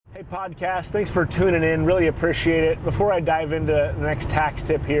podcast. Thanks for tuning in. Really appreciate it. Before I dive into the next tax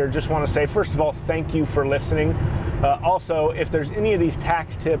tip here, just want to say, first of all, thank you for listening. Also, if there's any of these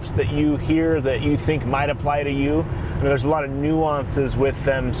tax tips that you hear that you think might apply to you, there's a lot of nuances with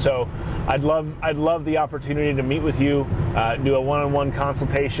them. So I'd love the opportunity to meet with you, do a one-on-one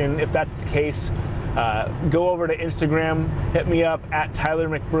consultation. If that's the case, go over to Instagram, hit me up at Tyler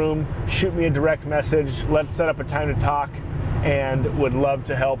McBroom, shoot me a direct message. Let's set up a time to talk, and would love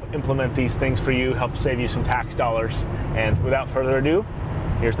to help implement these things for you, help save you some tax dollars. And without further ado,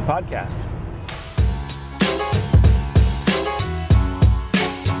 here's the podcast.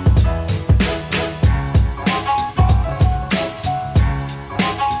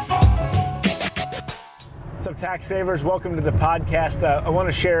 What's up, tax savers? Welcome to the podcast. I want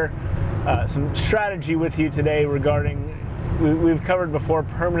to share some strategy with you today regarding, we've covered before,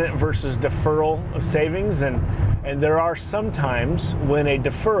 permanent versus deferral of savings, and there are some times when a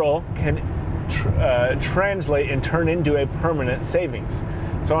deferral can translate and turn into a permanent savings.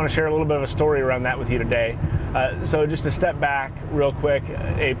 So I want to share a little bit of a story around that with you today. So just to step back real quick,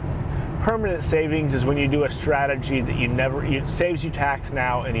 a permanent savings is when you do a strategy that it saves you tax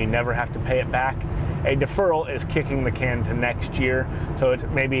now and you never have to pay it back. A deferral is kicking the can to next year. So it's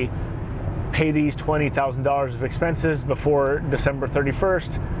maybe pay these $20,000 of expenses before December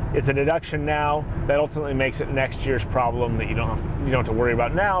 31st. It's a deduction now that ultimately makes it next year's problem that you don't have to worry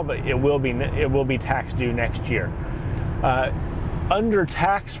about now, but it will be tax due next year. Under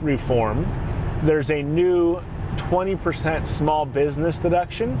tax reform, there's a new 20% small business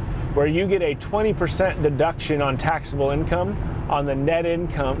deduction where you get a 20% deduction on taxable income on the net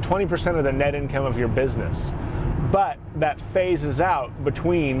income, 20% of the net income of your business. But that phases out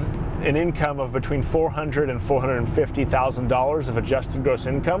between an income of between $400,000 and $450,000 of adjusted gross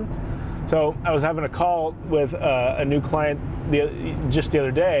income. So I was having a call with a new client just the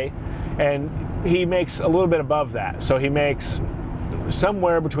other day, and he makes a little bit above that. So he makes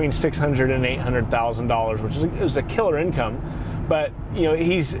somewhere between $600,000 and $800,000, which is a killer income. But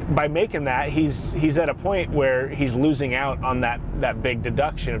by making that, he's at a point where he's losing out on that big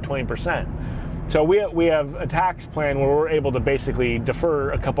deduction of 20%. So we have a tax plan where we're able to basically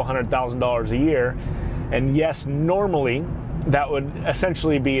defer a couple $100,000 a year. And yes, normally that would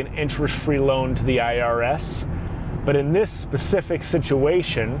essentially be an interest-free loan to the IRS. But in this specific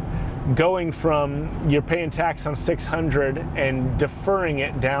situation, going from you're paying tax on $600 and deferring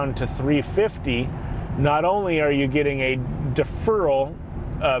it down to $350, not only are you getting a deferral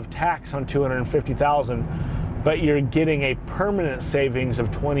of tax on $250,000, but you're getting a permanent savings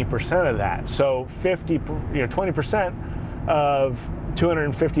of 20% of that. So 20% of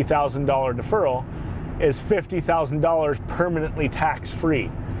 $250,000 deferral is $50,000 permanently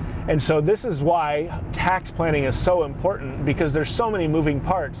tax-free. And so this is why tax planning is so important, because there's so many moving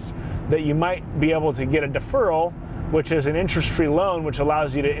parts that you might be able to get a deferral, which is an interest-free loan, which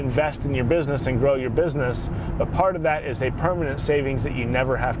allows you to invest in your business and grow your business. But part of that is a permanent savings that you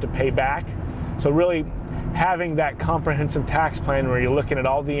never have to pay back. So really, having that comprehensive tax plan where you're looking at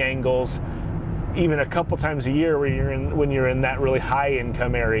all the angles, even a couple times a year when you're in that really high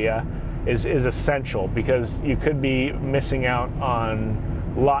income area, is essential, because you could be missing out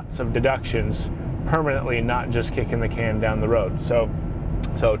on lots of deductions permanently, not just kicking the can down the road. So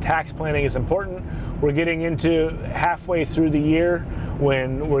tax planning is important. We're getting into halfway through the year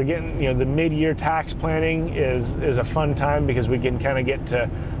when we're getting, the mid-year tax planning is a fun time, because we can kind of get to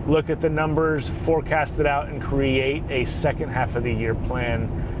look at the numbers, forecast it out, and create a second half of the year plan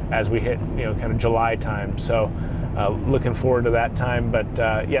as we hit, kind of July time. So looking forward to that time. But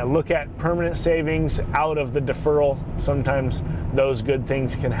look at permanent savings out of the deferral. Sometimes those good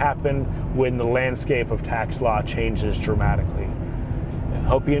things can happen when the landscape of tax law changes dramatically.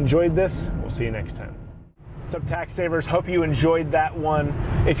 Hope you enjoyed this. We'll see you next time. What's up, tax savers? Hope you enjoyed that one.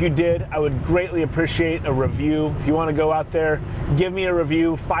 If you did, I would greatly appreciate a review. If you want to go out there, give me a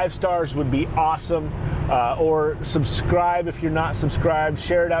review. 5 stars would be awesome. Or subscribe if you're not subscribed.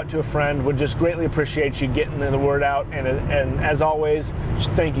 Share it out to a friend. Would just greatly appreciate you getting the word out. And as always,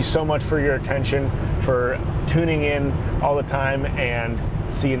 just thank you so much for your attention, for tuning in all the time, and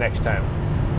see you next time.